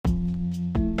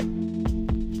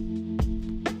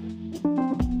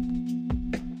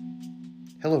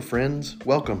friends.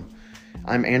 Welcome.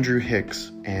 I'm Andrew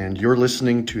Hicks, and you're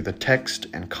listening to the Text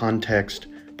and Context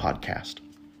podcast.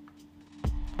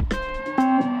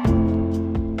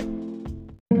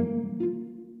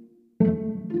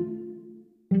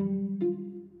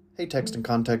 Hey, Text and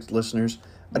Context listeners.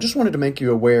 I just wanted to make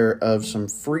you aware of some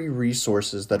free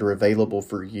resources that are available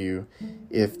for you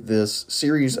if this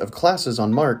series of classes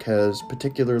on Mark has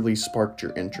particularly sparked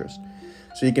your interest.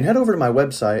 So you can head over to my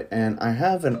website, and I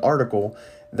have an article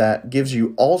that gives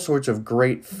you all sorts of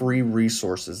great free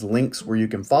resources, links where you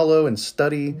can follow and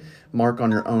study Mark on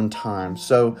your own time.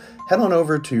 So head on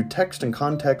over to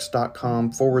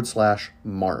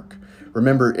textandcontext.com/Mark.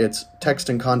 Remember, it's text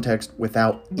and context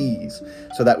without E's.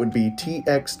 So that would be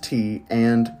TXT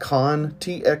and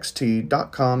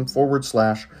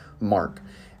contxt.com/Mark.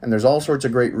 And there's all sorts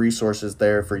of great resources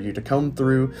there for you to comb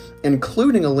through,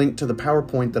 including a link to the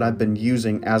PowerPoint that I've been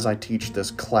using as I teach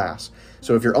this class.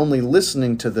 So if you're only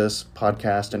listening to this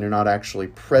podcast and you're not actually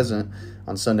present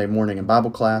on Sunday morning in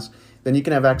Bible class, then you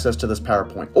can have access to this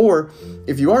PowerPoint. Or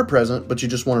if you are present, but you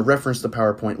just want to reference the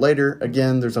PowerPoint later,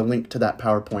 again, there's a link to that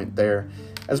PowerPoint there,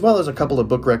 as well as a couple of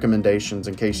book recommendations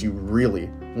in case you really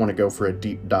want to go for a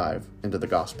deep dive into the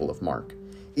Gospel of Mark.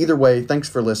 Either way, thanks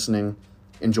for listening.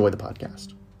 Enjoy the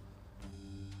podcast.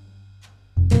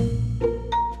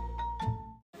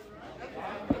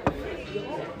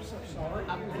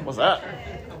 What's that?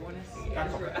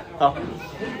 Oh.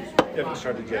 You haven't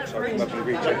started yet, so I'll come up and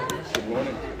greet you. Good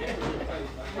morning.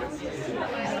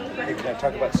 Hey, can I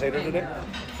talk about Seder today?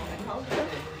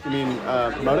 You mean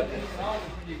promote it?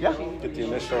 Yeah. Get the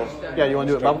initial... Yeah, you want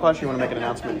to do it Bible class or you want to make an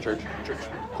announcement in church? Church.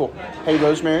 Cool. Hey,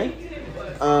 Rosemary.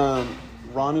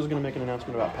 Ron is going to make an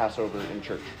announcement about Passover in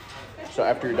church. So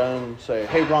after you're done, say,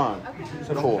 hey, Ron.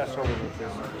 Cool.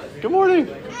 Good morning.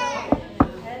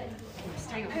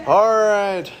 All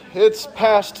right, it's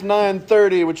past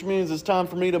 9:30, which means it's time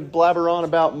for me to blabber on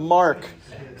about Mark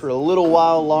for a little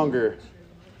while longer.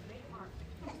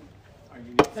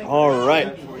 All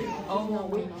right.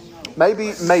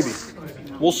 Maybe.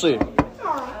 We'll see.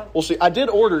 I did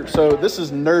order, so this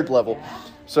is nerd level.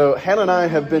 So Hannah and I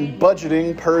have been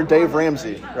budgeting per Dave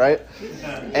Ramsey, right?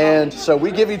 And so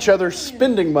we give each other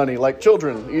spending money like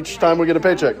children each time we get a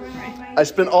paycheck. I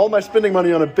spent all my spending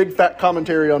money on a big fat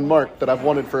commentary on Mark that I've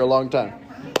wanted for a long time.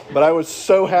 But I was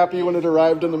so happy when it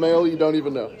arrived in the mail, you don't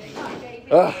even know.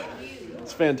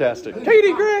 It's fantastic.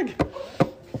 Katie, Greg!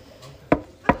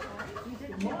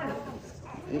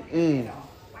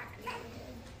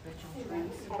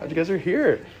 Glad you guys are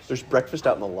here. There's breakfast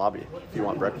out in the lobby if you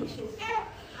want breakfast.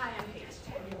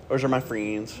 Those are my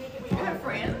friends. You have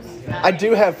friends? I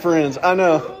do have friends. I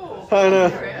know.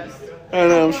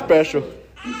 I'm special.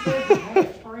 I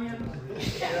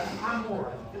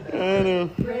know.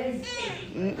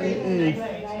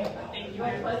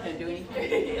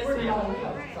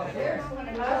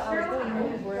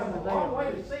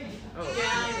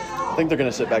 I think they're going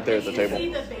to sit back there at the table.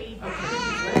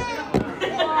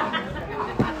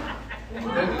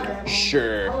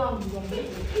 Sure.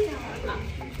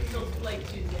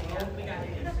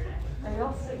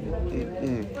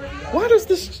 Why does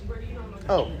this...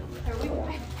 Oh.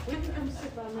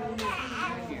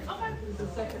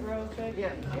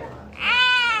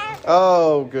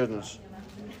 Oh, goodness.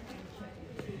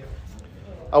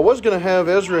 I was going to have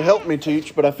Ezra help me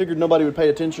teach, but I figured nobody would pay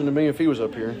attention to me if he was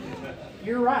up here.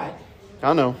 You're right.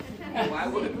 I know. Why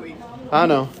would we? I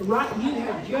know. Right, you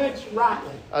have judged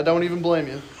rightly. I don't even blame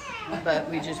you. But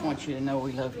we just want you to know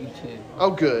we love you too.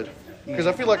 Oh, good. Because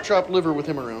I feel like chopped liver with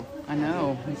him around. I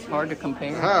know. It's hard to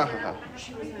compare.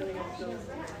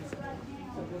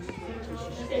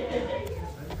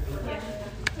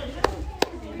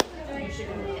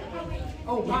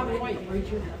 Oh, by the way,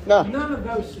 preacher, No. none of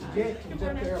those suggestions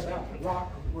up there about the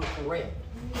rock were correct.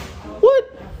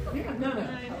 What? Yeah, none of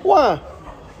them. Why?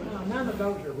 No, none of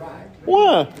those are right.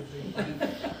 Why?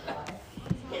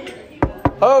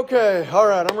 Okay, all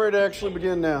right, I'm ready to actually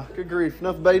begin now. Good grief.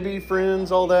 Enough baby,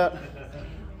 friends, all that.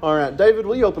 All right, David,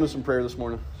 will you open us in prayer this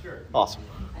morning? Sure. Awesome.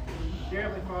 Dear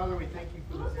Heavenly Father, we thank you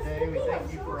for this day. We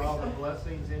thank you for all the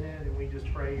blessings in it, and we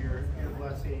just pray your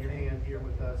blessing, your hand here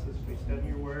with us as we study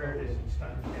your word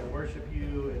and worship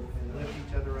you and lift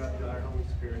each other up to our Holy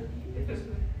Spirit. Just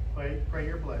pray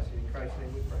your blessing. In Christ's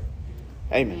name we pray.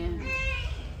 Amen.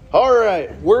 All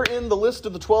right, we're in the list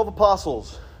of the 12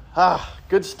 apostles.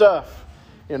 Good stuff.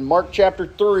 In Mark chapter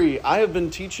 3, I have been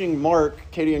teaching Mark,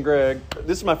 Katie and Greg.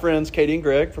 This is my friends, Katie and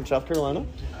Greg from South Carolina,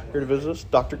 here to visit us.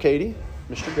 Dr. Katie,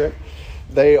 Mr. Greg.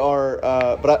 They are,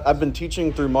 but I've been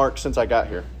teaching through Mark since I got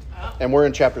here, and we're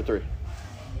in chapter 3.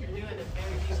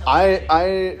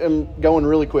 I am going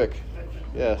really quick.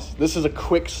 Yes, this is a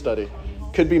quick study.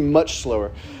 Could be much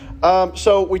slower.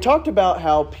 So we talked about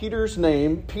how Peter's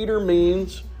name, Peter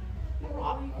means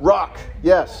rock.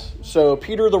 Yes. So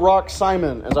Peter the Rock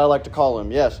Simon, as I like to call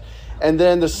him. Yes. And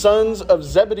then the sons of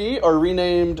Zebedee are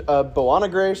renamed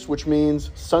Boanerges, which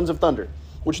means sons of thunder.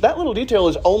 Which that little detail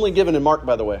is only given in Mark,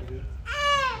 by the way.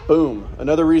 Boom.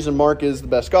 Another reason Mark is the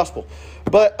best gospel.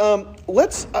 But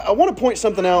I want to point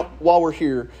something out while we're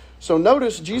here. So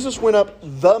notice Jesus went up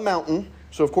the mountain.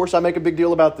 So of course I make a big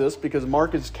deal about this because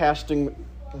Mark is casting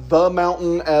the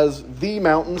mountain as the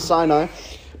mountain, Sinai.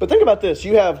 But think about this.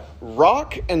 You have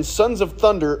rock and sons of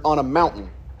thunder on a mountain.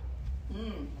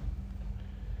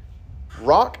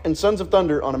 Rock and sons of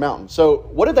thunder on a mountain. So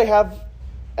what did they have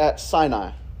at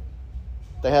Sinai?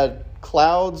 They had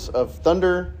clouds of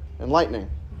thunder and lightning,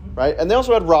 right? And they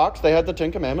also had rocks. They had the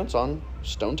Ten Commandments on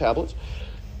stone tablets.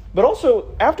 But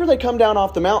also, after they come down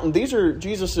off the mountain, these are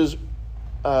Jesus's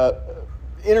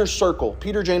inner circle,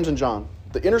 Peter, James, and John.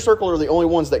 The inner circle are the only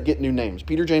ones that get new names.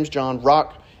 Peter, James, John,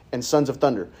 rock, and sons of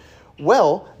thunder.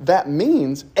 Well, that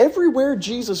means everywhere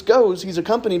Jesus goes, he's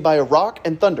accompanied by a rock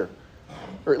and thunder.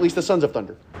 Or at least the sons of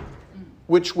thunder.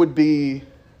 Which would be...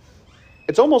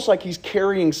 It's almost like he's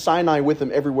carrying Sinai with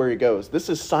him everywhere he goes. This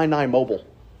is Sinai mobile.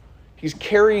 He's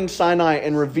carrying Sinai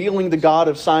and revealing the God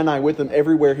of Sinai with him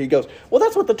everywhere he goes. Well,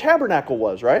 that's what the tabernacle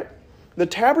was, right? The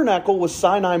tabernacle was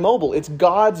Sinai mobile. It's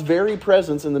God's very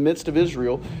presence in the midst of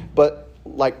Israel, but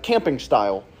like camping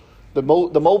style. The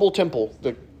mobile temple,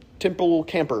 the temple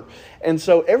camper. And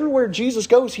so everywhere Jesus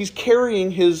goes, he's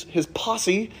carrying his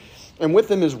posse, and with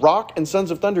him is rock and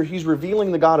sons of thunder. He's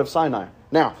revealing the God of Sinai.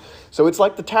 Now, so it's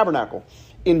like the tabernacle.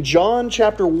 In John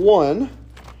chapter 1,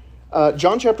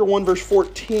 verse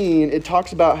 14, it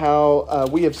talks about how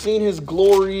we have seen his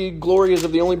glory. Glory is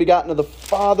of the only begotten of the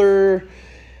Father.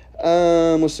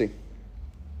 Let's see.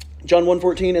 John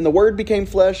 1:14, and the Word became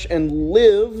flesh and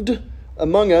lived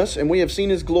among us, and we have seen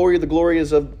his glory. The glory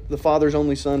is of the Father's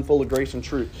only Son, full of grace and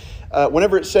truth.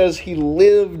 Whenever it says he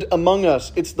lived among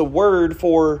us, it's the word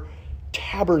for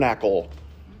tabernacle.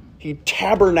 He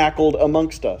tabernacled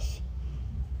amongst us.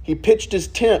 He pitched his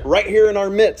tent right here in our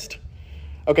midst.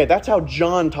 Okay, that's how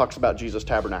John talks about Jesus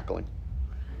tabernacling.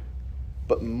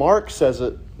 But Mark says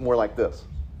it more like this.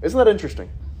 Isn't that interesting?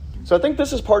 So I think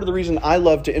this is part of the reason I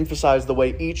love to emphasize the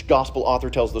way each gospel author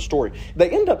tells the story.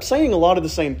 They end up saying a lot of the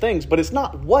same things, but it's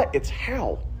not what, it's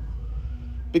how.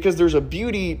 Because there's a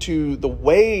beauty to the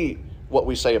way what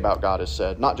we say about God is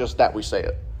said, not just that we say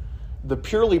it. The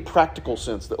purely practical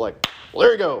sense that well,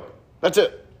 there you go. That's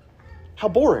it. How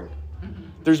boring.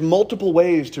 There's multiple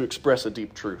ways to express a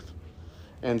deep truth.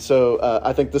 And so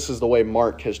I think this is the way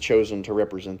Mark has chosen to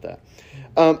represent that.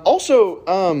 What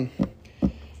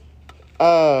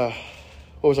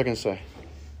was I going to say?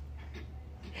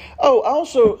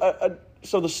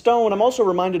 So the stone, I'm also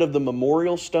reminded of the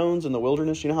memorial stones in the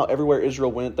wilderness. You know how everywhere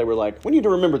Israel went, they were like, we need to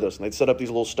remember this. And they'd set up these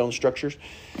little stone structures.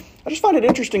 I just find it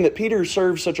interesting that Peter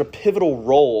serves such a pivotal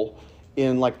role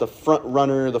in the front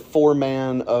runner, the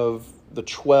foreman of the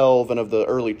 12 and of the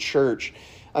early church.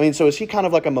 I mean, so is he kind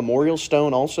of like a memorial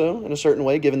stone also in a certain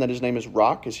way, given that his name is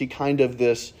Rock? Is he kind of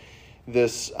this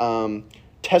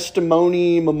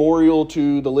testimony memorial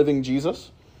to the living Jesus?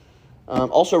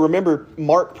 Also, remember,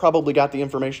 Mark probably got the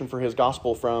information for his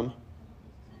gospel from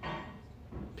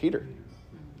Peter.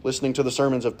 Listening to the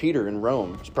sermons of Peter in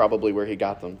Rome is probably where he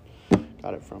got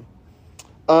it from.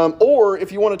 Or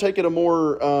if you want to take it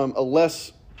a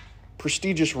less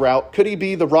prestigious route, could he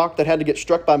be the rock that had to get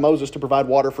struck by Moses to provide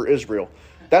water for Israel?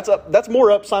 That's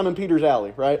more up Simon Peter's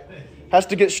alley, right? Has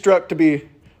to get struck to be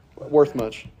worth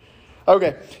much.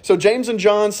 Okay, so James and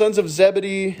John, sons of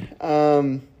Zebedee,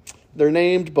 they're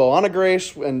named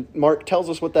Boanerges, and Mark tells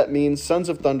us what that means, sons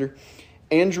of thunder.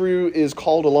 Andrew is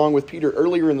called along with Peter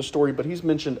earlier in the story, but he's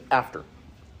mentioned after.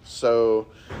 So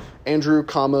Andrew,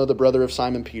 the brother of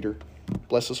Simon Peter.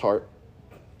 Bless his heart.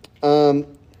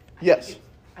 Yes?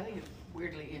 I think it's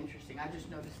weirdly interesting. I just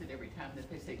noticed it every time that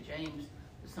they say James,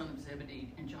 the son of Zebedee,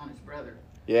 and John, his brother.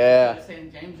 Yeah. Instead of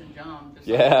saying James and John, the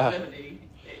son of Zebedee,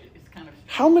 it's kind of...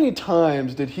 How many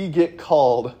times did he get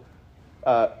called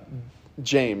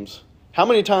James? How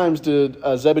many times did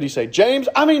Zebedee say, John,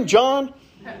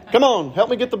 come on, help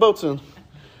me get the boats in.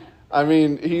 I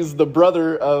mean, he's the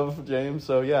brother of James,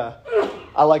 so yeah.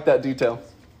 I like that detail.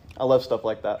 I love stuff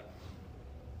like that.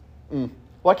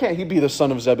 Why can't he be the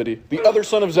son of Zebedee? The other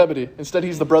son of Zebedee. Instead,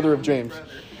 he's the brother of James.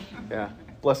 Yeah,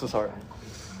 bless his heart.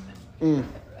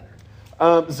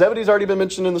 Zebedee's already been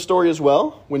mentioned in the story as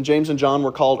well, when James and John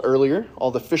were called earlier,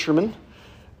 all the fishermen.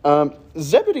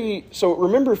 Zebedee, so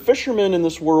remember, fishermen in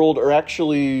this world are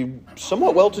actually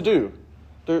somewhat well-to-do.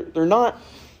 They're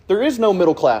There is no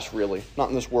middle class, really, not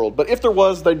in this world. But if there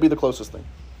was, they'd be the closest thing.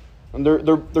 And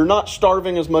they're not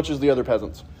starving as much as the other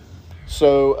peasants.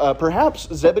 So perhaps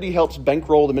Zebedee helps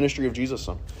bankroll the ministry of Jesus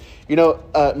some. You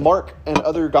know, Mark and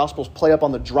other Gospels play up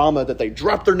on the drama that they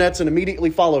drop their nets and immediately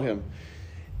follow him.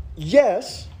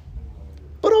 Yes,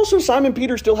 but also Simon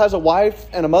Peter still has a wife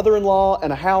and a mother-in-law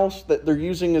and a house that they're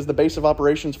using as the base of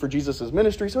operations for Jesus'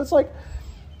 ministry. So it's like,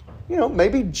 you know,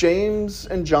 maybe James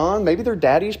and John, maybe their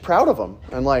daddy's proud of them.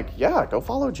 And like, yeah, go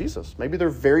follow Jesus. Maybe they're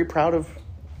very proud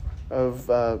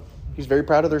he's very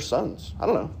proud of their sons. I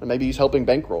don't know. And maybe he's helping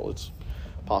bankroll. It's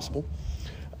possible.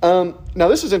 Now,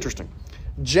 this is interesting.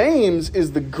 James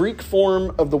is the Greek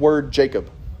form of the word Jacob.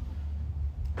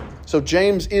 So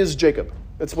James is Jacob.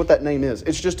 That's what that name is.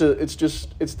 It's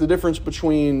the difference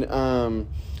between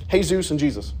Jesus and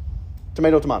Jesus.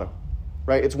 Tomato, tomato.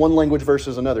 Right? It's one language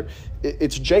versus another.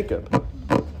 It's Jacob.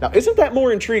 Now, isn't that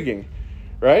more intriguing?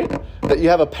 Right? That you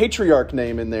have a patriarch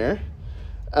name in there.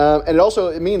 And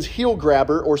it means heel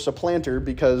grabber or supplanter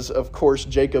because, of course,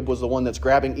 Jacob was the one that's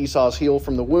grabbing Esau's heel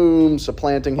from the womb,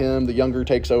 supplanting him. The younger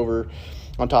takes over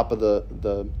on top of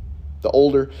the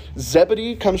older.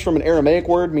 Zebedee comes from an Aramaic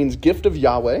word, means gift of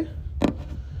Yahweh.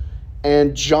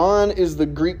 And John is the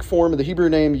Greek form of the Hebrew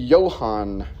name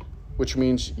Yohan, which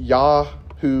means Yah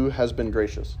who has been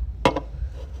gracious. So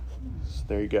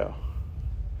there you go.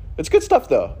 It's good stuff,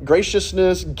 though.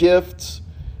 Graciousness, gifts,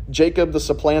 Jacob the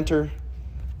supplanter.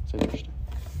 It's interesting.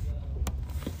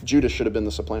 Judas should have been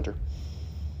the supplanter.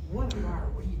 One of our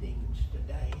readings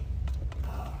today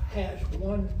has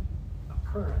one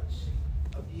occurrence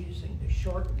of using the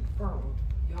shortened form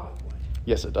Yahweh.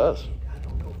 Yes, it does. I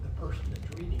don't know if the person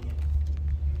that's reading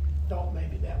it thought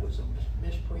maybe that was a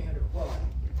misprint or what.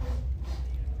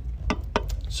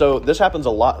 So this happens a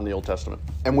lot in the Old Testament,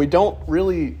 and we don't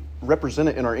really represent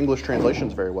it in our English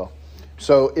translations very well.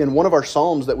 So in one of our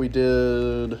Psalms that we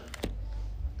did,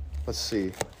 let's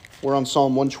see, we're on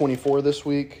Psalm 124 this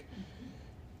week.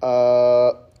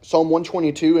 Psalm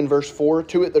 122 in verse 4,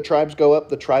 to it the tribes go up,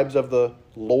 the tribes of the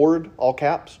Lord, all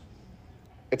caps.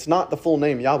 It's not the full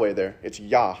name Yahweh there, it's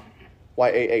Yah,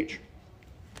 Y-A-H.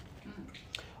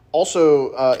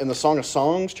 Also, in the Song of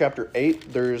Songs, chapter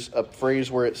 8, there's a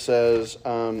phrase where it says,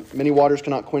 many waters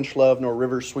cannot quench love, nor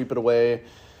rivers sweep it away.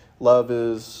 Love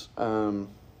is a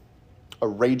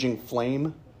raging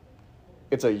flame.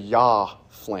 It's a Yah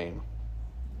flame.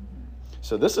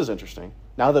 So this is interesting.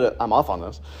 Now that I'm off on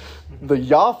this, the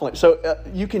Yah flame. So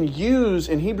you can use,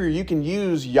 in Hebrew, you can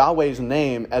use Yahweh's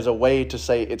name as a way to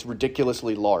say it's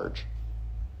ridiculously large.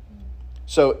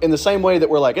 So in the same way that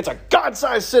we're like, it's a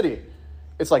God-sized city.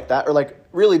 It's like that, or like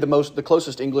really the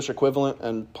closest English equivalent,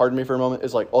 and pardon me for a moment,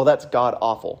 is like, oh, that's God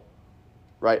awful,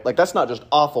 right? Like that's not just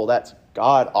awful, that's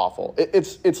God awful.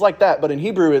 It's like that, but in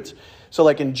Hebrew it's, so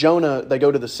like in Jonah, they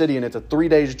go to the city and it's a 3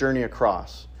 days journey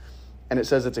across. And it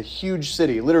says it's a huge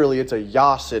city. Literally, it's a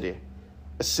Yah city.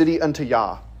 A city unto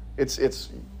Yah. It's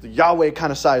the Yahweh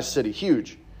kind of size city,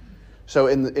 huge. So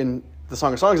in the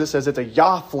Song of Songs, it says it's a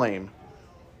Yah flame.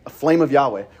 A flame of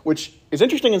Yahweh, which is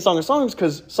interesting in Song of Songs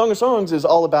because Song of Songs is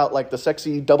all about like the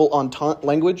sexy double entente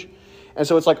language. And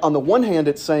so it's like on the one hand,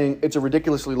 it's saying it's a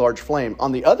ridiculously large flame.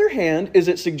 On the other hand, is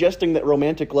it suggesting that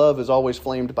romantic love is always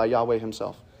flamed by Yahweh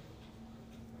himself?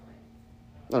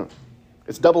 I don't know.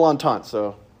 It's double entente,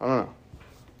 so I don't know.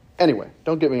 Anyway,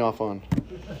 don't get me off on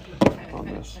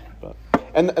this. But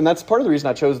and that's part of the reason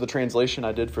I chose the translation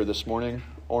I did for this morning,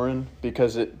 Oren,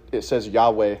 because it says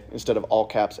Yahweh instead of all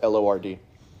caps Lord.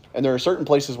 And there are certain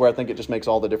places where I think it just makes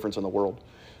all the difference in the world.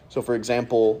 So, for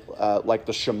example, like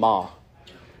the Shema.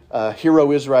 Hear,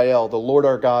 O Israel, the Lord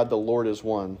our God, the Lord is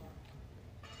one.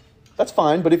 That's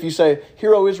fine, but if you say,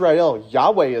 Hear, O Israel,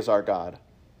 Yahweh is our God,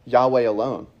 Yahweh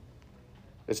alone,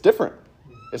 it's different.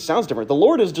 It sounds different. The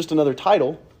Lord is just another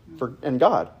title and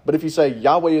God. But if you say,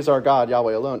 Yahweh is our God,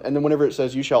 Yahweh alone, and then whenever it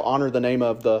says, you shall honor the name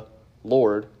of the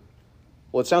Lord,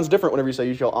 well, it sounds different whenever you say,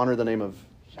 you shall honor the name of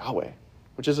Yahweh,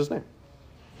 which is his name.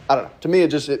 I don't know. To me,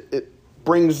 it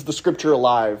brings the scripture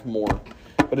alive more.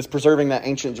 But it's preserving that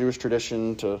ancient Jewish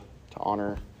tradition to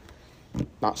honor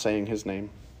not saying his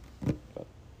name. But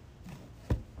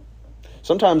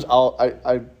sometimes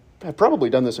I have probably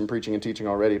done this in preaching and teaching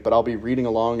already, but I'll be reading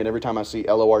along, and every time I see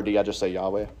Lord, I just say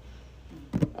Yahweh.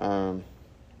 I don't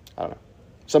know.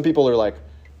 Some people are like,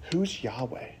 who's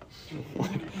Yahweh?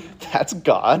 That's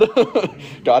God.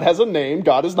 God has a name.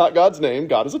 God is not God's name.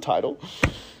 God is a title.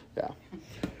 Yeah.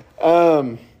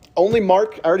 Only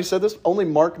Mark, I already said this, only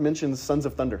Mark mentions sons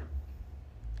of thunder.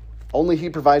 Only he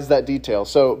provides that detail.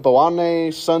 So,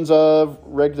 Boane, sons of,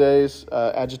 regdes,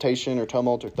 agitation or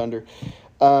tumult or thunder.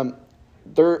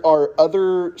 There are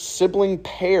other sibling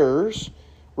pairs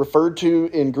referred to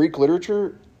in Greek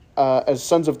literature as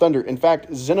sons of thunder. In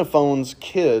fact, Xenophon's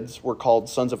kids were called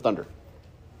sons of thunder.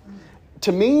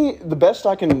 To me, the best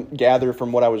I can gather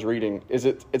from what I was reading is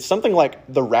it's something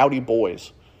like the rowdy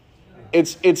boys.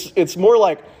 It's more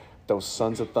like those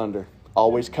sons of thunder,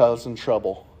 always causing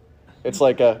trouble. It's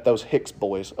like those Hicks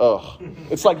boys. Ugh.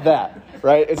 It's like that,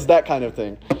 right? It's that kind of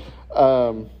thing.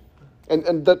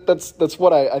 And that's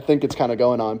what I think it's kind of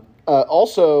going on.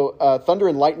 Also, thunder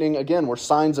and lightning, again, were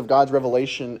signs of God's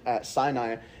revelation at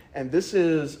Sinai. And this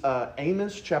is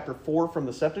Amos chapter 4 from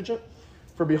the Septuagint.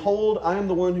 For behold, I am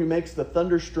the one who makes the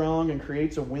thunder strong and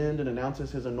creates a wind and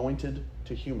announces his anointed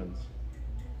to humans.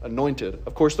 Anointed.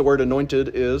 Of course, the word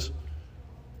anointed is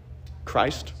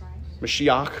Christ,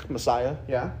 Mashiach, Messiah,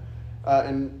 yeah.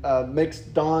 And makes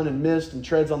dawn and mist and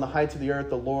treads on the heights of the earth,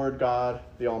 the Lord God,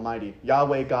 the Almighty.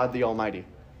 Yahweh God, the Almighty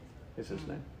is his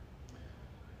name.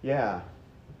 Yeah.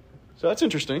 So that's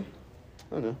interesting.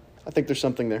 I don't know. I think there's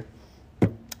something there.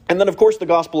 And then, of course, the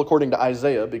gospel according to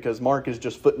Isaiah, because Mark is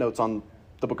just footnotes on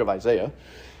the book of Isaiah.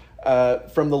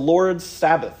 From the Lord's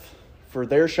Sabbath, for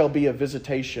there shall be a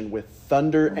visitation with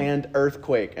thunder and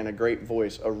earthquake and a great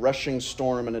voice, a rushing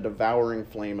storm and a devouring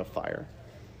flame of fire.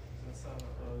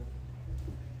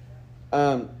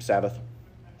 Sabbath.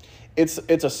 It's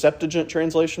a Septuagint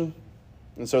translation,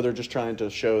 and so they're just trying to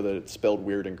show that it's spelled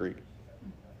weird in Greek.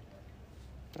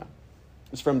 Yeah.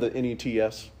 It's from the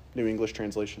NETS, New English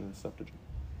Translation in Septuagint.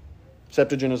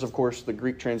 Septuagint is, of course, the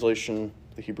Greek translation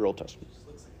of the Hebrew Old Testament. It just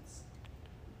looks like it's...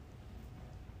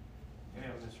 Maybe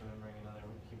I'm misremembering another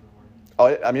Hebrew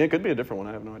word. Oh, I mean, it could be a different one.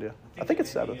 I have no idea. I think it's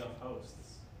Sabbath. Of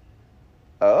hosts.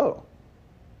 Oh.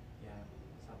 Yeah,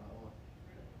 Sabaoth.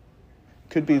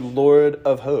 Could be Lord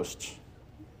of Hosts.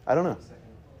 I don't know.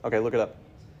 Okay, look it up.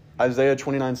 Isaiah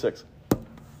 29:6.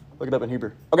 Look it up in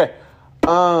Hebrew. Okay.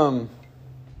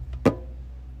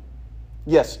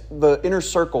 Yes, the inner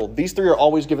circle. These three are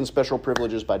always given special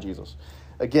privileges by Jesus.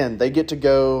 Again, they get to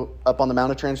go up on the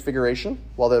Mount of Transfiguration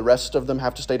while the rest of them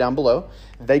have to stay down below.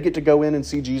 They get to go in and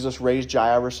see Jesus raise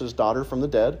Jairus' daughter from the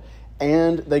dead.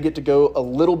 And they get to go a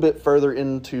little bit further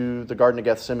into the Garden of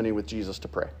Gethsemane with Jesus to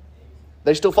pray.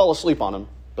 They still fall asleep on him,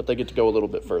 but they get to go a little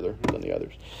bit further than the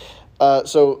others.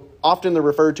 So often they're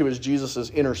referred to as Jesus'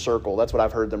 inner circle. That's what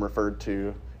I've heard them referred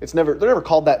to. They're never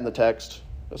called that in the text.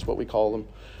 That's what we call them.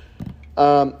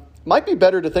 Might be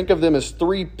better to think of them as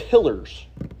three pillars.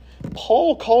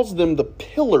 Paul calls them the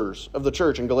pillars of the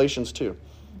church in Galatians 2.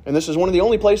 And this is one of the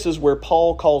only places where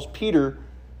Paul calls Peter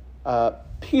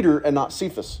Peter and not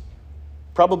Cephas.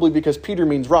 Probably because Peter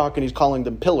means rock and he's calling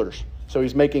them pillars. So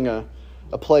he's making a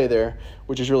play there,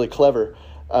 which is really clever.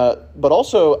 But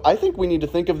also, I think we need to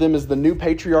think of them as the new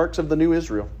patriarchs of the new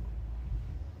Israel.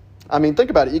 I mean, think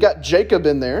about it. You got Jacob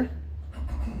in there,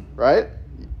 right?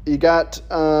 You got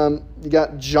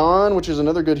John, which is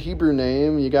another good Hebrew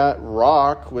name. You got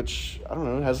Rock, which, I don't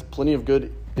know, has plenty of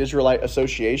good Israelite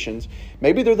associations.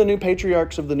 Maybe they're the new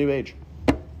patriarchs of the new age.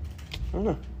 I don't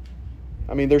know.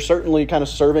 I mean, they're certainly kind of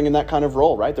serving in that kind of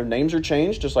role, right? Their names are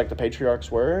changed, just like the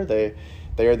patriarchs were. They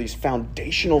are these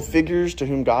foundational figures to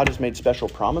whom God has made special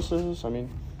promises. I mean,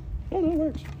 I don't know, it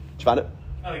works. Did you find it?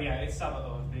 Oh, yeah, it's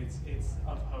Sabaoth. It's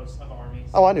of hosts, of armies.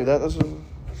 Oh, I knew that. That's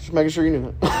just making sure you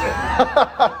knew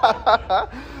that.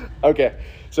 Okay,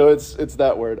 so it's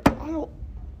that word. I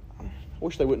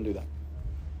wish they wouldn't do that.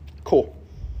 Cool.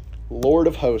 Lord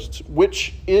of hosts,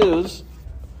 which is,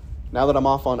 now that I'm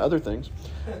off on other things,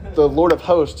 the Lord of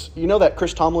hosts. You know that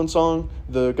Chris Tomlin song?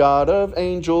 The God of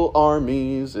angel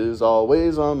armies is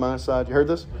always on my side. You heard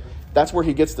this? That's where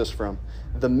he gets this from.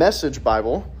 The Message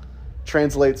Bible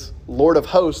translates Lord of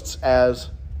hosts as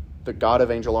the God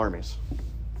of angel armies.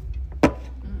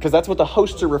 Because that's what the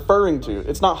hosts are referring to.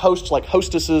 It's not hosts like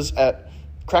hostesses at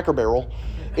Cracker Barrel.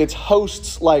 It's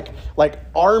hosts like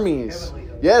armies.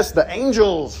 Yes, the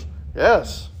angels.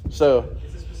 Yes. So.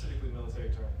 Is this specifically military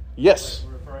term? Yes.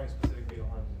 We're referring specifically to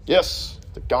armies. Yes.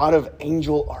 The God of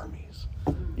angel armies.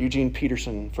 Eugene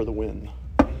Peterson for the win.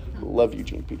 Love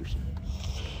Eugene Peterson.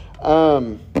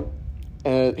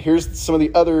 And here's some of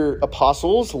the other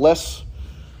apostles, less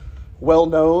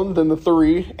well-known than the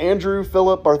three: Andrew,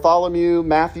 Philip, Bartholomew,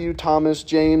 Matthew, Thomas,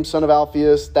 James, son of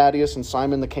Alphaeus, Thaddeus, and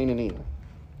Simon the Canaanite.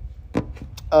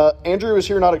 Andrew is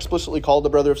here not explicitly called the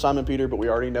brother of Simon Peter, but we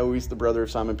already know he's the brother of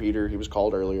Simon Peter. He was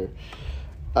called earlier.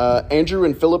 Andrew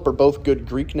and Philip are both good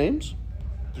Greek names.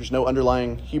 There's no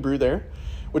underlying Hebrew there,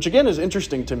 which again is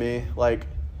interesting to me. Like,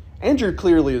 Andrew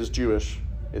clearly is Jewish,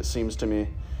 it seems to me.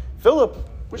 Philip,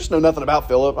 we just know nothing about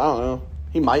Philip. I don't know.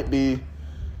 He might be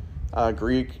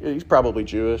Greek. He's probably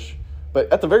Jewish.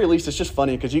 But at the very least, it's just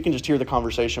funny because you can just hear the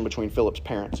conversation between Philip's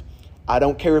parents. I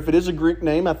don't care if it is a Greek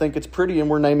name. I think it's pretty, and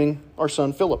we're naming our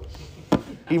son Philip.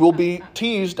 He will be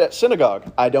teased at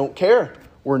synagogue. I don't care.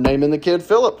 We're naming the kid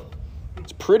Philip.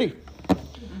 It's pretty.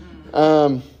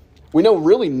 We know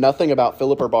really nothing about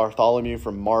Philip or Bartholomew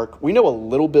from Mark. We know a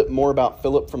little bit more about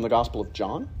Philip from the Gospel of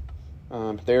John.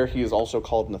 There he is also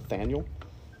called Nathaniel.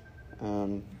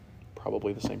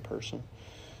 Probably the same person.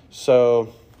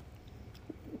 So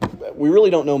we really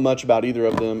don't know much about either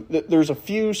of them. There's a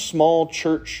few small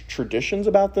church traditions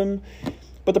about them.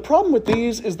 But the problem with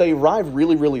these is they arrive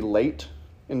really, really late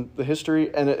in the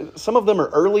history. And some of them are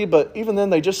early, but even then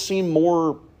they just seem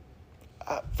more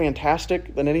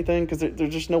fantastic than anything because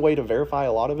there's just no way to verify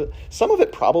a lot of it. Some of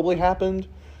it probably happened.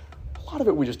 A lot of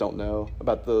it we just don't know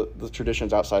about the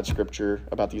traditions outside Scripture,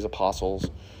 about these apostles,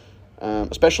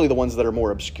 especially the ones that are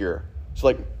more obscure. So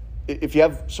like if you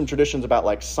have some traditions about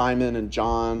like Simon and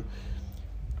John,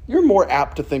 you're more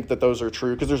apt to think that those are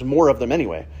true because there's more of them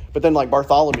anyway. But then like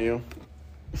Bartholomew,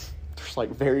 there's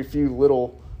like very few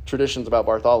little traditions about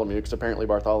Bartholomew because apparently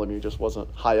Bartholomew just wasn't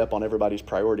high up on everybody's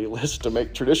priority list to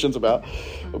make traditions about.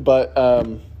 But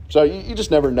so you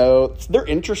just never know. They're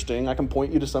interesting. I can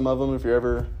point you to some of them if you're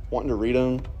ever wanting to read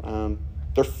them.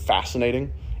 They're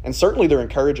fascinating. And certainly they're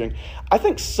encouraging. I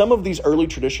think some of these early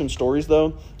tradition stories,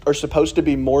 though, are supposed to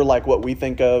be more like what we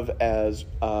think of as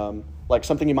like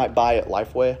something you might buy at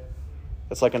Lifeway.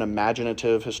 It's like an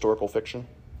imaginative historical fiction.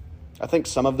 I think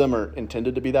some of them are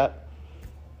intended to be that.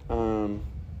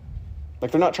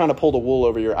 Like they're not trying to pull the wool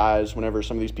over your eyes whenever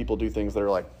some of these people do things that are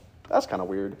like, that's kind of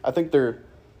weird. I think they're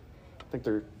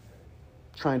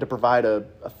trying to provide a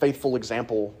faithful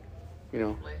example,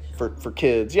 for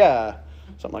kids. Yeah.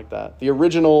 Something like that. The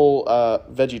original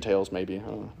VeggieTales, maybe. I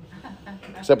don't know.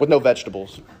 Except with no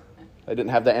vegetables. They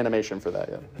didn't have the animation for that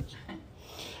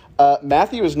yet.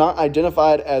 Matthew is not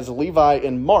identified as Levi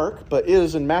in Mark, but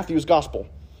is in Matthew's gospel.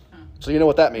 So you know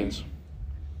what that means.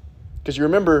 Because you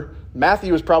remember,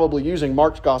 Matthew is probably using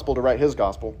Mark's gospel to write his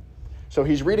gospel. So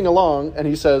he's reading along, and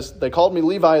he says, they called me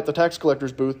Levi at the tax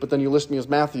collector's booth, but then you list me as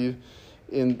Matthew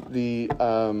in the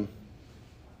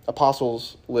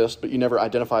apostles list, but you never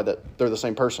identify that they're the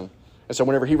same person. And so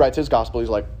whenever he writes his gospel, he's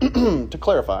like, to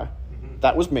clarify,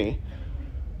 that was me.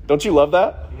 Don't you love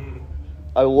that?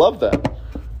 I love that.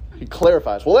 He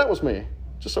clarifies, well, that was me.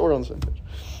 Just so we're on the same page.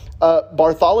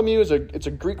 Bartholomew it's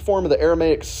a Greek form of the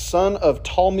Aramaic son of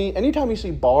Ptolemy. Anytime you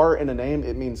see bar in a name,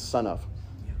 it means son of.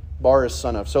 Bar is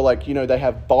son of. So like, they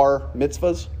have bar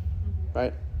mitzvahs,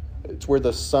 right? It's where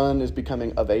the son is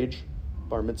becoming of age,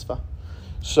 bar mitzvah.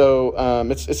 So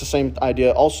it's the same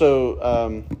idea. Also,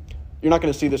 you're not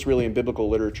going to see this really in biblical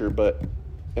literature, but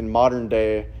in modern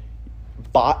day,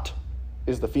 bat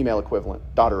is the female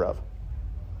equivalent, daughter of.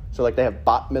 So like they have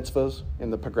bat mitzvahs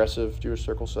in the progressive Jewish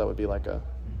circle, so that would be like a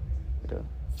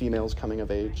females coming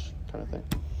of age kind of thing.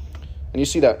 And you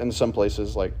see that in some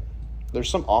places, like there's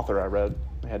some author I read,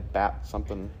 they had bat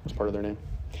something as part of their name.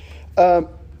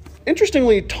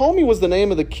 Interestingly, Ptolemy was the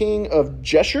name of the king of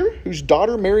Geshur, whose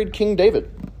daughter married King David.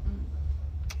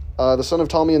 The son of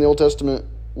Ptolemy in the Old Testament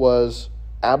was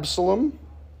Absalom.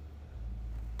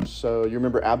 So you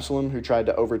remember Absalom, who tried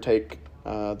to overtake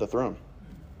the throne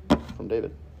from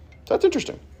David. So that's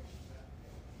interesting.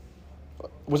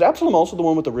 Was Absalom also the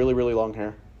one with the really, really long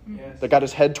hair? Yes. That got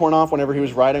his head torn off whenever he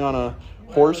was riding on a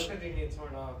horse? Well, it didn't get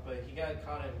torn off, but he got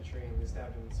caught in a tree and was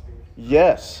stabbed in the spear.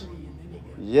 Yes.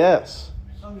 Yes.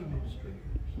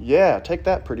 Yeah, take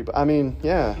that, pretty.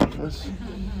 Yeah.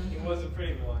 He was a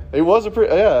pretty boy. He was a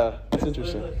pretty. Yeah, that's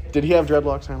interesting. Did he have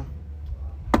dreadlocks, Hannah?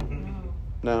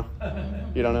 No,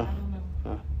 you don't know.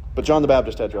 No. But John the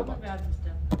Baptist had dreadlocks.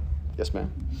 Yes,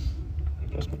 ma'am.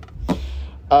 Yes, ma'am.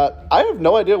 I have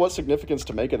no idea what significance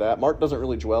to make of that. Mark doesn't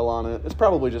really dwell on it. It's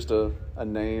probably just a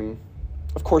name.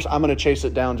 Of course, I'm going to chase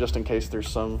it down just in case there's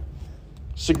some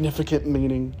significant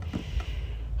meaning.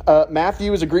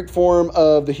 Matthew is a Greek form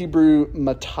of the Hebrew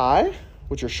Mattai,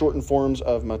 which are shortened forms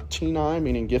of Matinai,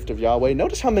 meaning gift of Yahweh.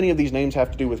 Notice how many of these names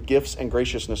have to do with gifts and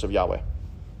graciousness of Yahweh.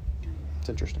 It's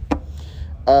interesting.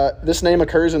 This name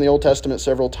occurs in the Old Testament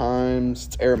several times.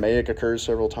 It's Aramaic, occurs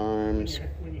several times.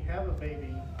 When you have a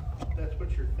baby, that's what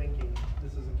you're thinking.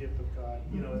 This is a gift of God,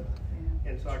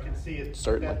 And so I can see it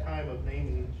Certainly. that time of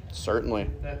naming. Certainly.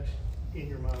 That's in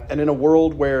your mind. And in a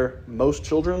world where most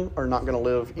children are not going to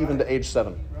live even to age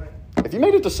 7. Right. If you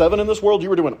made it to 7 in this world, you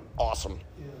were doing awesome.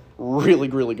 Yeah. Really,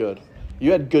 really good.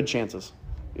 You had good chances.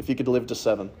 If you could live to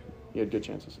 7, you had good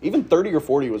chances. Even 30 or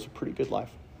 40 was a pretty good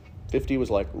life. 50 was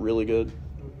like really good.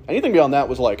 Anything beyond that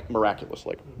was like miraculous.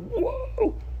 Like,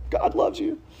 whoa, God loves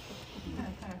you.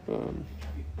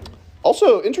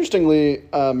 Also, interestingly,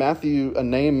 Matthew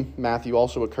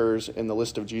also occurs in the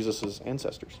list of Jesus'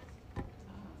 ancestors.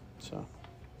 So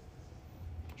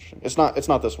it's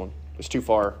not this one. It's too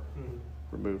far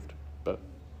removed, but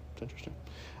it's interesting.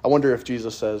 I wonder if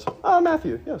Jesus says,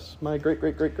 Matthew, yes, my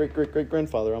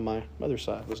great-great-great-great-great-great-grandfather on my mother's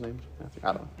side was named Matthew.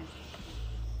 I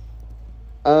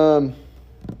don't know.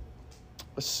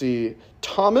 Let's see.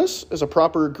 Thomas is a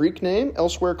proper Greek name,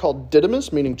 elsewhere called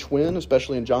Didymus, meaning twin,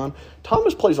 especially in John.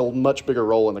 Thomas plays a much bigger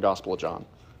role in the Gospel of John.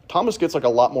 Thomas gets like a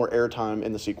lot more airtime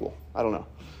in the sequel. I don't know.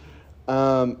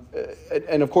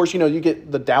 And of course, you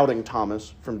get the doubting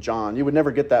Thomas from John. You would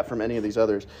never get that from any of these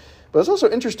others. But it's also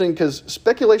interesting because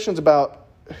speculations about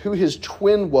who his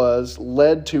twin was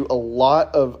led to a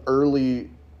lot of early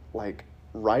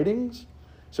writings.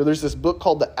 So there's this book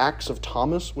called The Acts of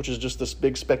Thomas, which is just this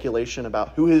big speculation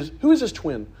about who is his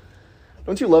twin.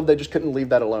 Don't you love they just couldn't leave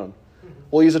that alone?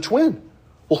 Well, he's a twin.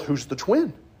 Well, who's the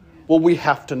twin? Well, we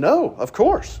have to know, of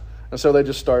course. And so they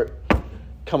just start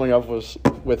coming up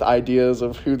with ideas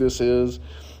of who this is.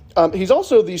 He's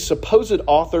also the supposed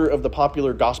author of the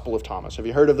popular Gospel of Thomas. Have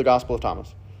you heard of the Gospel of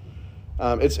Thomas?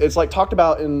 It's talked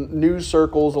about in news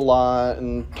circles a lot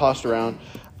and tossed around.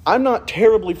 I'm not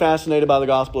terribly fascinated by the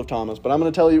Gospel of Thomas, but I'm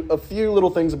going to tell you a few little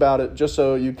things about it just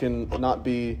so you can not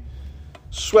be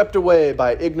swept away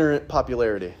by ignorant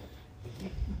popularity. You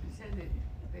said that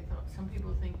they thought some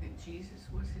people think that Jesus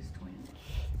was his twin.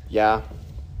 Yeah.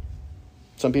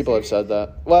 Some people have said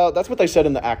that. Well, that's what they said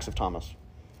in the Acts of Thomas.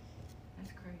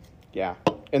 That's crazy. Yeah.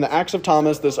 In the Acts of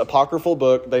Thomas, this apocryphal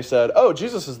book, they said,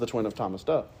 Jesus is the twin of Thomas.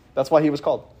 Duh. That's why he was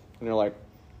called. And you're like,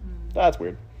 that's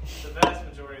weird. The vast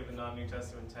majority of the non-New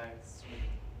Testament texts,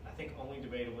 I think only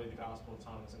debatably the Gospel of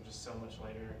Thomas, and just so much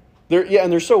later.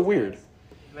 And they're so weird. And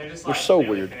they're just They're so really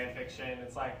weird. fan fiction.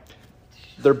 It's like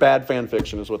They're bad fan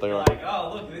fiction is what they are.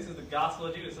 look, this is the Gospel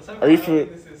of Jesus. So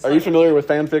Are you familiar with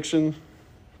fan fiction?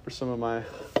 For some of my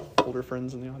older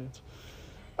friends in the audience.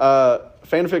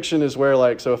 Fan fiction is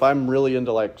where, so if I'm really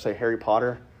into, say, Harry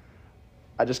Potter,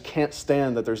 I just can't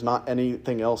stand that there's not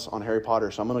anything else on Harry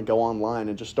Potter, so I'm going to go online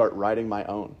and just start writing my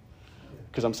own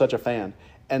because I'm such a fan.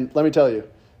 And let me tell you,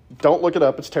 don't look it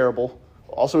up. It's terrible.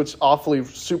 Also, it's awfully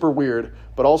super weird,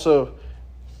 but also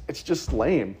it's just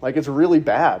lame. It's really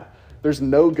bad. There's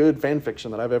no good fan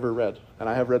fiction that I've ever read, and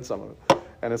I have read some of it.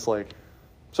 And it's like,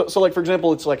 so for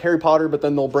example, it's like Harry Potter, but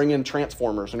then they'll bring in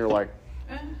Transformers, and you're like,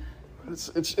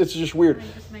 it's just weird.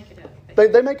 They just make it up.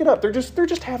 They make it up. They're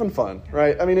just having fun,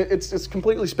 right? I mean, it's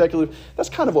completely speculative. That's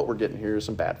kind of what we're getting here is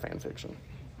some bad fan fiction,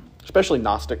 especially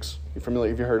Gnostics. Have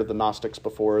you heard of the Gnostics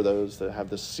before? Those that have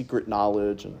this secret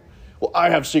knowledge and I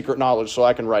have secret knowledge, so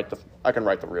I can write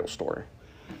the real story.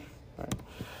 All right.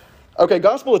 Okay,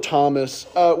 Gospel of Thomas.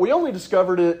 We only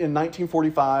discovered it in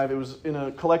 1945. It was in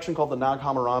a collection called the Nag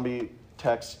Hammurabi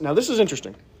texts. Now, this is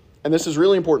interesting, and this is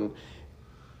really important.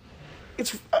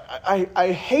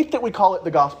 I hate that we call it the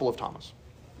Gospel of Thomas,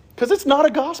 because it's not a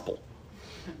gospel.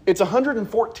 It's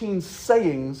 114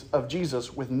 sayings of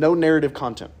Jesus with no narrative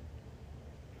content.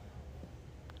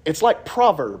 It's like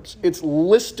Proverbs. It's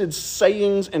listed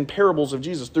sayings and parables of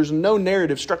Jesus. There's no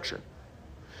narrative structure.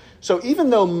 So even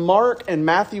though Mark and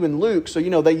Matthew and Luke,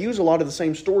 they use a lot of the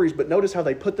same stories, but notice how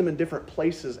they put them in different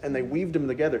places and they weaved them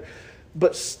together.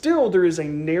 But still, there is a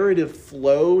narrative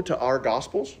flow to our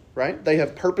Gospels, right? They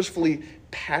have purposefully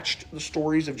patched the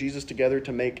stories of Jesus together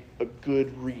to make a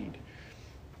good read.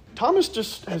 Thomas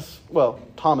has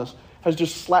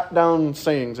just slapped down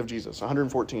sayings of Jesus,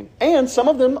 114. And some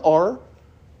of them are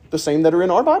the same that are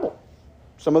in our Bible.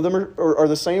 Some of them are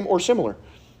the same or similar.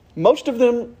 Most of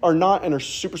them are not and are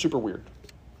super, super weird.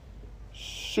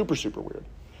 Super, super weird.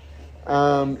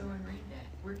 Go and read that.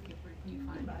 Where can you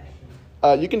find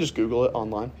that? You can just Google it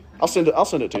online. I'll send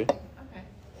it to you. Okay.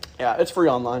 Yeah, it's free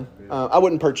online. I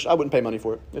wouldn't pay money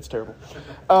for it. It's terrible. It's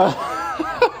not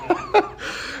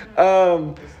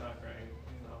great.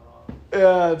 He's not wrong.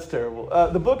 Yeah, it's terrible.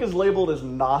 The book is labeled as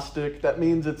Gnostic. That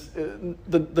means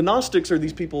the Gnostics are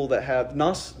these people that have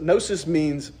gnosis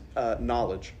means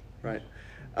knowledge, right?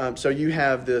 So you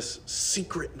have this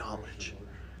secret knowledge.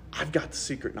 I've got the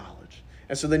secret knowledge.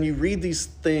 And so then you read these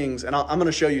things, and I'm going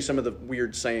to show you some of the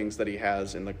weird sayings that he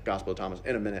has in the Gospel of Thomas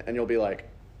in a minute, and you'll be like,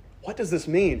 what does this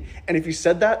mean? And if you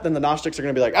said that, then the Gnostics are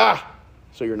going to be like,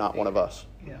 so you're not one of us.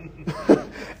 Yeah.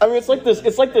 I mean, it's like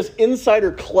this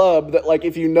insider club that, like,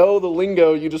 if you know the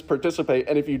lingo, you just participate,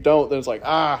 and if you don't, then it's like,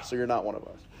 so you're not one of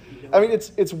us. I mean,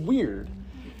 it's weird.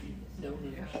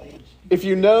 If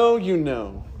you know, you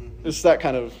know. It's that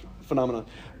kind of phenomenon.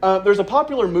 There's a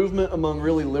popular movement among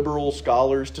really liberal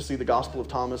scholars to see the Gospel of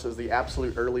Thomas as the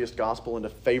absolute earliest gospel and to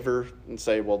favor and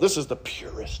say, well, this is the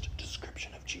purest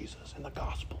description of Jesus, and the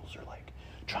Gospels are like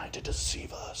trying to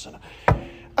deceive us. And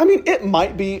I mean, it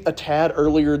might be a tad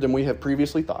earlier than we have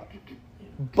previously thought,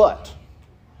 But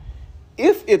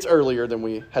if it's earlier than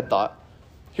we had thought,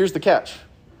 here's the catch.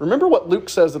 Remember what Luke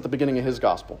says at the beginning of his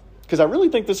gospel. Because I really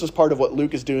think this is part of what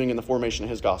Luke is doing in the formation of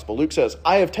his gospel. Luke says,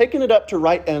 I have taken it up to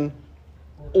write an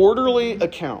orderly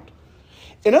account.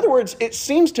 In other words, it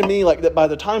seems to me like that by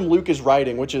the time Luke is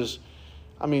writing, which is,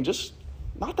 just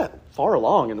not that far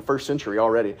along in the first century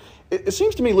already, it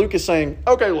seems to me Luke is saying,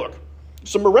 okay, look,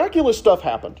 some miraculous stuff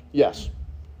happened, yes,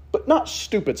 but not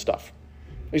stupid stuff.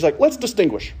 He's like, let's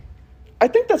distinguish. I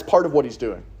think that's part of what he's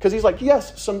doing. Because he's like,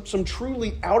 yes, some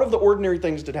truly out of the ordinary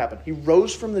things did happen. He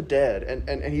rose from the dead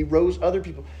and he rose other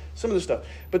people, some of this stuff.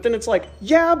 But then it's like,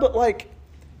 yeah, but like,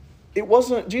 it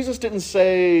wasn't, Jesus didn't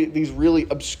say these really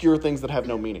obscure things that have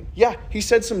no meaning. Yeah, he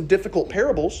said some difficult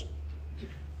parables,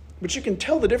 but you can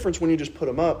tell the difference when you just put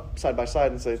them up side by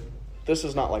side and say, this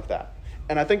is not like that.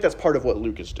 And I think that's part of what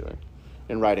Luke is doing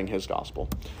in writing his gospel.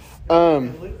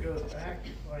 And Luke goes back,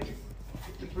 like,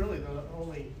 it's really the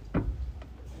only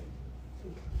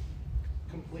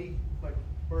complete, like,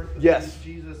 birth of Yes.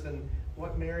 Jesus and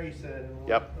what Mary said and what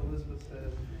Yep. Elizabeth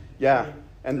said. Yeah,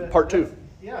 and part 2.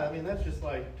 Yeah, that's just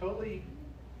like totally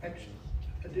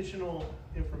additional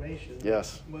information.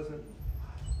 Yes. Wasn't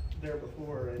there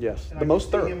before. And, Yes, and the I most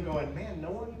could thorough. see him going, man, no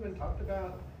one even talked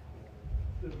about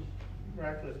the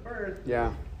miraculous birth.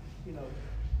 Yeah. You know.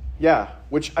 Yeah,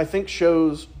 which I think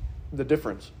shows the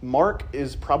difference. Mark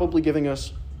is probably giving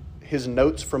us his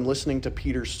notes from listening to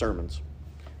Peter's sermons.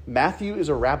 Matthew is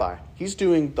a rabbi. He's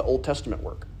doing the Old Testament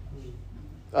work.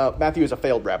 Matthew is a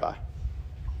failed rabbi.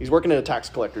 He's working at a tax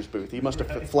collector's booth. He must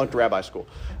have flunked rabbi school.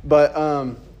 But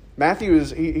Matthew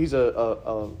he's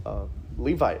a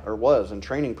Levite, or was in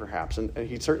training perhaps, and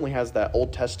he certainly has that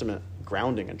Old Testament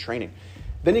grounding and training.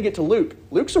 Then you get to Luke.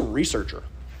 Luke's a researcher.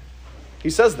 He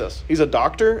says this. He's a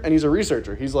doctor and he's a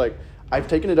researcher. He's like, I've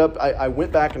taken it up. I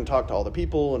went back and talked to all the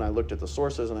people and I looked at the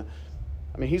sources. And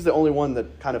he's the only one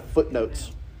that kind of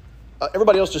footnotes.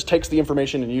 Everybody else just takes the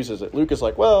information and uses it. Luke is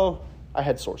like, well, I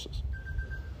had sources.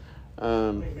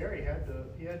 Mary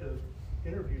he had to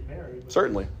interview Mary. But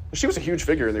Certainly. She was a huge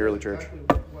figure in the early church.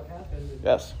 Exactly what happened. And,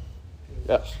 Yes.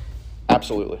 Yes.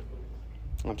 Absolutely.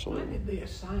 Why Absolutely. did they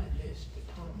assign this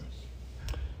to Thomas?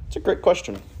 It's a great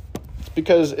question. It's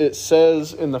because it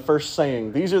says in the first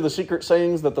saying, these are the secret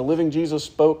sayings that the living Jesus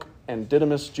spoke and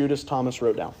Didymus Judas Thomas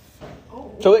wrote down.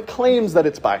 Oh, So it claims that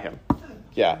it's by him.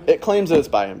 Yeah, it claims that it's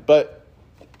by him, but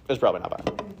it's probably not by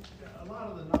him. A lot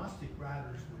of the Gnostic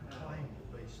writers would claim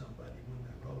to be somebody when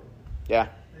they wrote them. Yeah.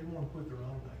 They want to put their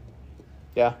own name.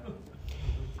 Yeah.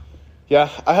 Yeah,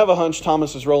 I have a hunch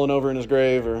Thomas is rolling over in his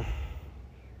grave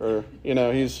or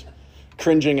he's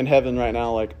cringing in heaven right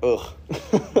now like, ugh,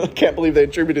 I can't believe they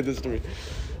attributed this to me.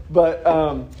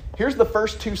 But here's the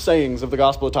first 2 sayings of the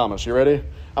Gospel of Thomas. You ready?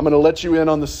 I'm going to let you in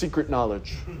on the secret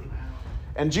knowledge.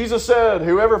 And Jesus said,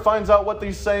 whoever finds out what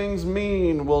these sayings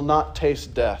mean will not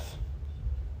taste death.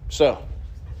 So,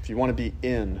 if you want to be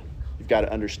in, you've got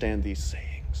to understand these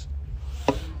sayings.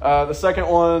 The second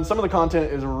one, some of the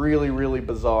content is really, really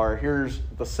bizarre. Here's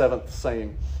the 7th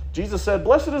saying. Jesus said,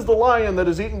 blessed is the lion that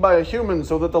is eaten by a human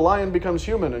so that the lion becomes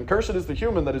human, and cursed is the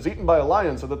human that is eaten by a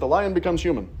lion so that the lion becomes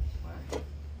human.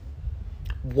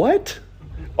 What?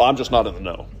 Well, I'm just not in the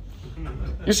know.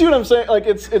 You see what I'm saying? Like,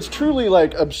 it's truly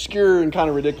like obscure and kind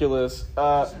of ridiculous.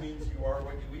 This means you are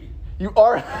what you eat. You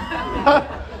are?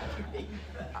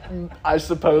 I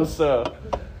suppose so.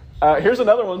 Here's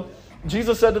another one.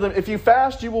 Jesus said to them, if you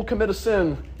fast, you will commit a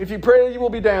sin. If you pray, you will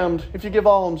be damned. If you give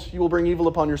alms, you will bring evil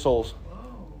upon your souls.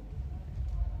 whoa.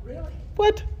 Really?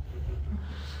 What?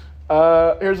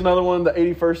 Here's another one, the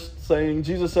 81st saying.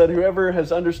 Jesus said, whoever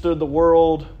has understood the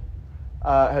world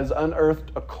has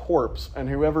unearthed a corpse, and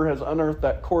whoever has unearthed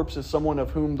that corpse is someone of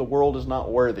whom the world is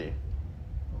not worthy.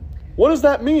 What does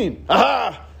that mean?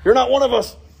 Aha! You're not one of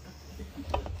us.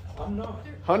 I'm not.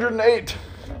 108.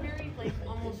 They're very like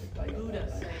almost Buddha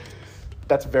sayings.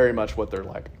 That's very much what they're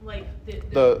like. Like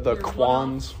The they're kwans.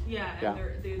 one-offs. Yeah, and Yeah.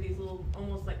 they're these little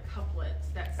almost like couplets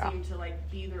that Yeah. seem to like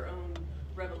be their own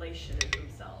revelation of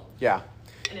themselves. Yeah.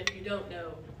 And if you don't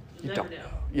know, you'll You never don't know.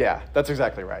 Yeah, that's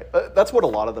exactly right. That's what a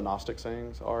lot of the Gnostic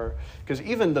sayings are. Because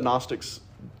even the Gnostics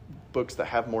books that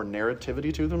have more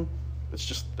narrativity to them, it's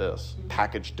just this,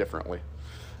 packaged differently.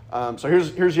 So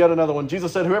here's yet another one.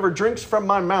 Jesus said, whoever drinks from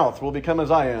my mouth will become as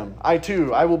I am. I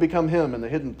too, I will become him, and the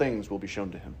hidden things will be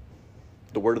shown to him.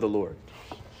 The word of the Lord.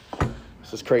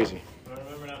 This is crazy. But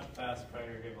remember not to fast, pray,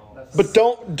 or give alms. But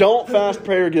don't fast,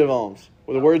 pray, or give alms.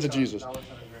 With the words of Jesus. That was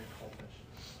very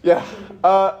cultish.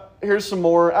 Yeah. Here's some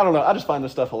more. I don't know. I just find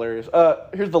this stuff hilarious.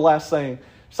 Here's the last saying.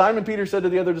 Simon Peter said to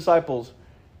the other disciples,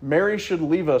 Mary should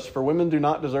leave us, for women do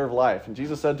not deserve life. And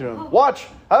Jesus said to him, watch,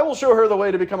 I will show her the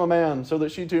way to become a man, so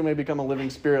that she too may become a living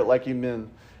spirit like you men.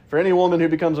 For any woman who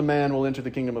becomes a man will enter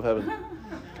the kingdom of heaven.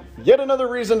 Yet another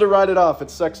reason to write it off.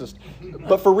 It's sexist.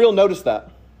 But for real, notice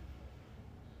that.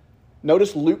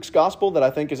 Notice Luke's gospel that I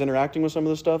think is interacting with some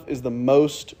of this stuff is the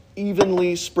most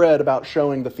evenly spread about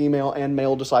showing the female and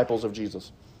male disciples of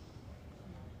Jesus.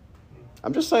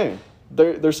 I'm just saying.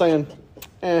 They're saying,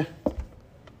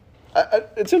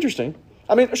 it's interesting.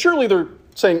 I mean, surely they're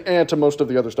saying to most of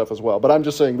the other stuff as well. But I'm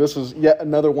just saying this is yet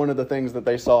another one of the things that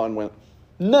they saw and went,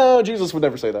 no, Jesus would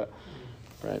never say that.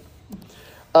 Right?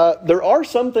 There are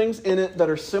some things in it that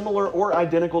are similar or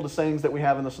identical to sayings that we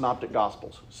have in the Synoptic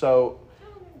Gospels. So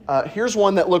here's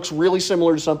one that looks really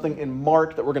similar to something in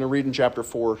Mark that we're going to read in chapter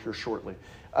 4 here shortly.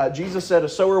 Jesus said, a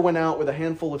sower went out with a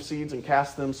handful of seeds and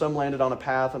cast them. Some landed on a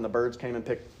path and the birds came and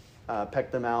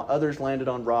pecked them out. Others landed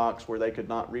on rocks where they could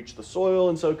not reach the soil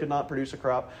and so could not produce a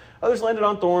crop. Others landed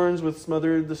on thorns which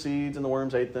smothered the seeds and the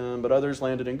worms ate them. But others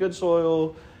landed in good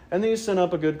soil and these sent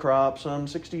up a good crop, some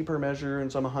 60 per measure and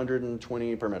some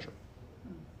 120 per measure.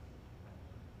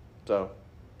 So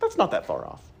that's not that far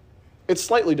off. It's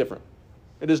slightly different.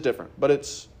 It is different, but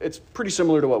it's pretty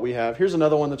similar to what we have. Here's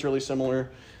another one that's really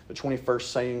similar, the 21st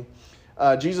saying.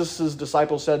 Jesus'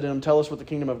 disciples said to him, tell us what the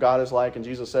kingdom of God is like. And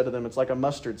Jesus said to them, it's like a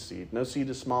mustard seed. No seed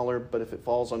is smaller, but if it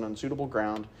falls on unsuitable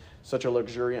ground, such a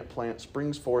luxuriant plant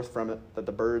springs forth from it that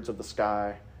the birds of the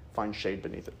sky find shade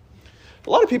beneath it. A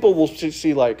lot of people will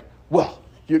see like, well,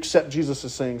 you accept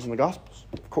Jesus' sayings in the Gospels.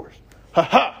 Of course. Ha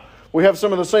ha! We have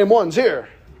some of the same ones here.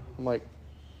 I'm like,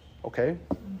 okay.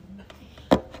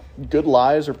 Good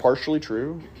lies are partially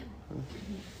true.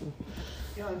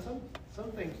 Yeah, and some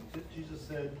things that Jesus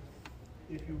said,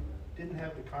 if you didn't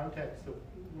have the context of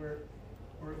where it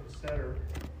was said, or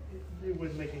it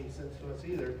wouldn't make any sense to us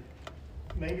either.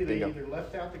 Maybe they either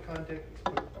left out the context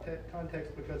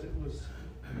because it was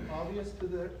obvious to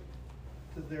their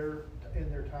in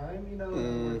their time, you know. In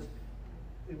other words,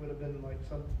 it would have been like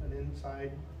an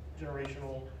inside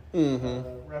generational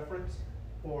reference,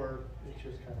 or it's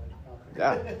just kind of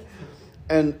out there. Yeah.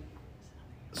 And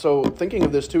so thinking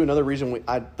of this too, another reason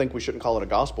I think we shouldn't call it a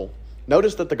gospel.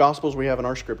 Notice that the gospels we have in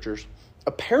our scriptures,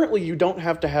 apparently you don't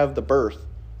have to have the birth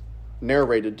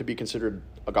narrated to be considered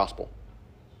a gospel,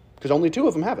 because only 2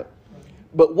 of them have it.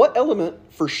 But what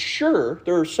element, for sure,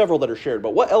 there are several that are shared,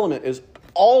 but what element is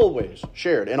always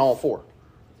shared in all 4?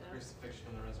 Crucifixion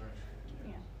and the resurrection.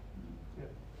 Yeah.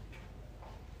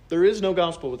 There is no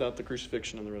gospel without the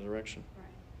crucifixion and the resurrection.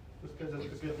 Just because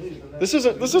it's the good news. And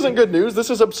This isn't good news. This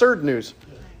is absurd news.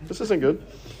 This isn't good.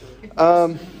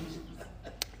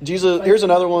 Jesus. Here's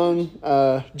another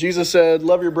one. Jesus said,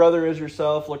 love your brother as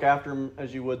yourself. Look after him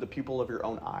as you would the pupil of your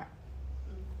own eye.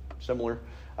 Similar.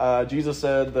 Jesus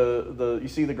said, you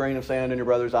see the grain of sand in your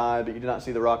brother's eye, but you do not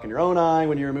see the rock in your own eye.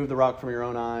 When you remove the rock from your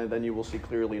own eye, then you will see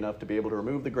clearly enough to be able to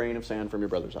remove the grain of sand from your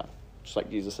brother's eye. Just like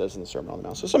Jesus says in the Sermon on the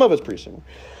Mount. So some of it's pretty similar.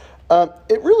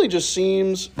 It really just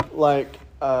seems like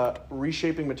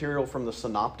reshaping material from the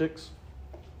synoptics.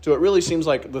 So it really seems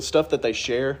like the stuff that they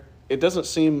share, it doesn't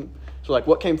seem... So like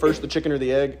what came first, the chicken or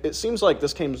the egg? It seems like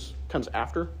this comes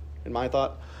after, in my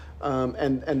thought.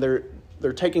 And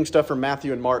they're taking stuff from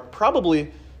Matthew and Mark,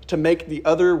 probably to make the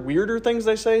other weirder things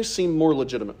they say seem more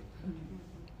legitimate.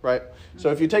 Right? So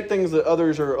if you take things that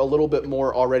others are a little bit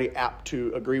more already apt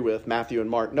to agree with, Matthew and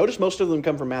Mark, notice most of them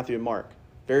come from Matthew and Mark.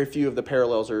 Very few of the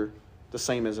parallels are the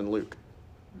same as in Luke.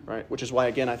 Right? Which is why,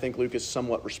 again, I think Luke is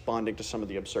somewhat responding to some of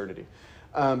the absurdity.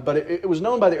 But it was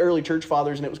known by the early church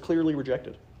fathers, and it was clearly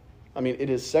rejected. I mean, it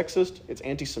is sexist, it's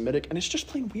anti-Semitic, and it's just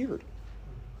plain weird.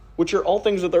 Which are all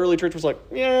things that the early church was like,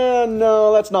 yeah,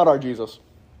 no, that's not our Jesus.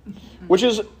 Which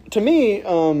is, to me,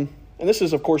 and this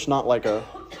is, of course, not like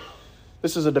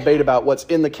this is a debate about what's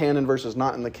in the canon versus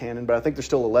not in the canon, but I think there's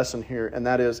still a lesson here, and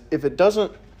that is, if it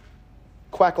doesn't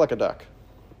quack like a duck,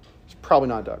 it's probably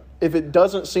not a duck. If it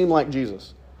doesn't seem like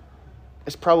Jesus,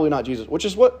 it's probably not Jesus. Which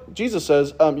is what Jesus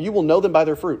says, you will know them by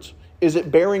their fruits. Is it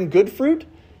bearing good fruit?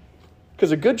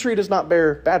 Because a good tree does not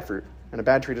bear bad fruit, and a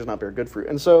bad tree does not bear good fruit.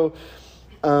 And so,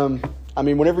 I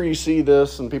mean, whenever you see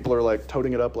this and people are like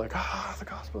toting it up like, the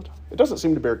gospel, it doesn't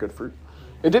seem to bear good fruit.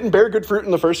 It didn't bear good fruit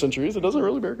in the first centuries. It doesn't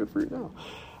really bear good fruit now.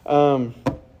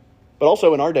 But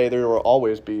also in our day, there will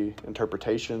always be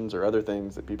interpretations or other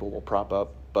things that people will prop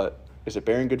up. But is it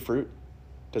bearing good fruit?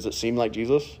 Does it seem like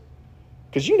Jesus?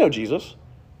 Because you know Jesus.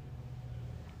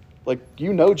 Like,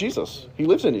 you know Jesus. He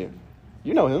lives in you.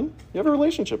 You know him. You have a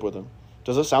relationship with him.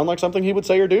 Does it sound like something he would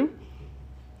say or do?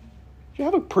 You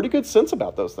have a pretty good sense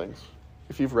about those things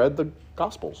if you've read the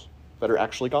Gospels. that are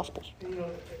actually gospels. You know,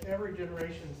 every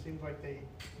generation seems like they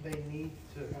need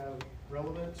to have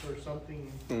relevance or something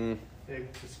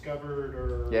they've discovered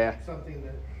or something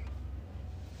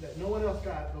that no one else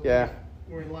got, but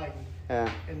we're enlightened.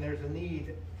 Yeah. And there's a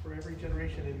need for every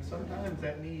generation, and sometimes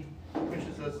that need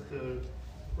pushes us to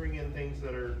bring in things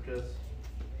that are just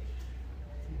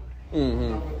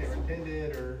not what they were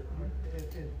intended, or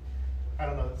I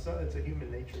don't know. It's a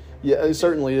human nature thing. Yeah, it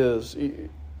certainly is.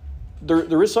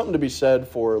 There is something to be said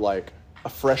for like a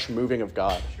fresh moving of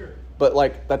God. Sure. But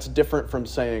like that's different from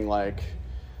saying like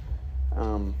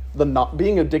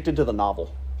being addicted to the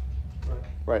novel.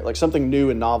 Right. Like something new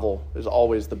and novel is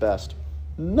always the best.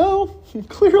 No,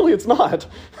 clearly it's not.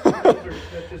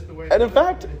 And in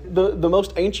fact, the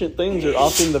most ancient things are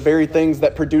often the very things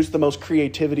that produce the most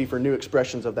creativity for new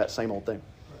expressions of that same old thing.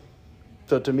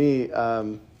 So to me,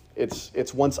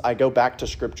 it's once I go back to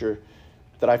Scripture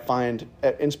that I find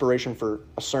inspiration for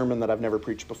a sermon that I've never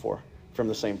preached before from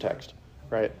the same text,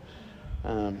 right?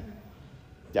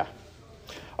 Yeah.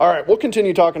 All right, we'll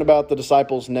continue talking about the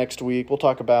disciples next week. We'll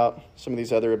talk about some of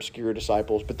these other obscure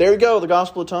disciples. But there you go, the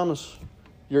Gospel of Thomas.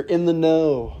 You're in the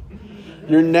know.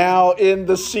 You're now in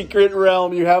the secret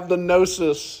realm. You have the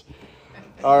gnosis.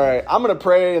 All right, I'm going to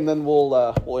pray and then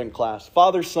we'll end class.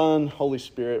 Father, Son, Holy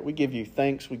Spirit, we give you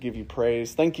thanks. We give you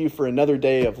praise. Thank you for another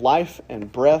day of life and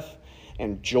breath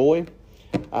and joy.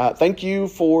 Thank you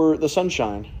for the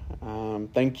sunshine.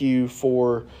 Thank you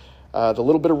for the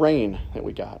little bit of rain that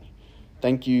we got.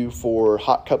 Thank you for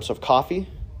hot cups of coffee.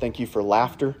 Thank you for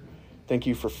laughter. Thank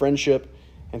you for friendship.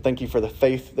 And thank you for the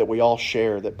faith that we all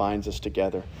share that binds us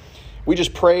together. We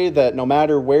just pray that no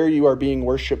matter where you are being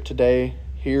worshiped today,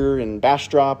 here in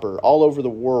Bastrop or all over the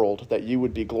world, that you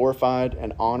would be glorified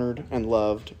and honored and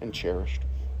loved and cherished.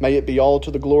 May it be all to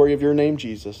the glory of your name,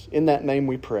 Jesus. In that name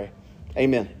we pray.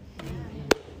 Amen.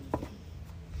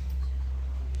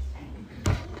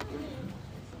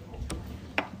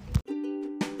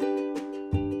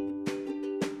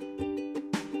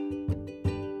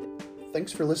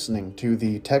 Thanks for listening to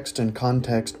the Text and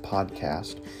Context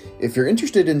podcast. If you're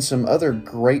interested in some other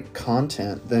great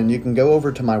content, then you can go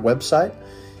over to my website.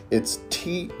 It's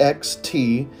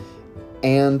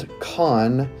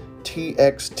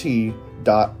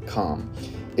txtandcontxt.com.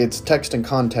 It's text and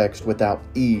context without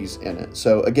E's in it.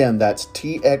 So again, that's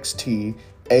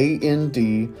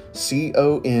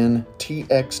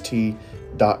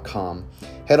txtandcontxt.com.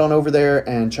 Head on over there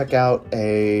and check out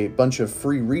a bunch of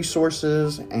free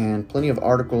resources and plenty of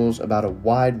articles about a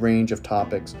wide range of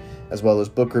topics, as well as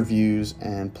book reviews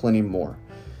and plenty more.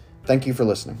 Thank you for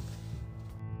listening.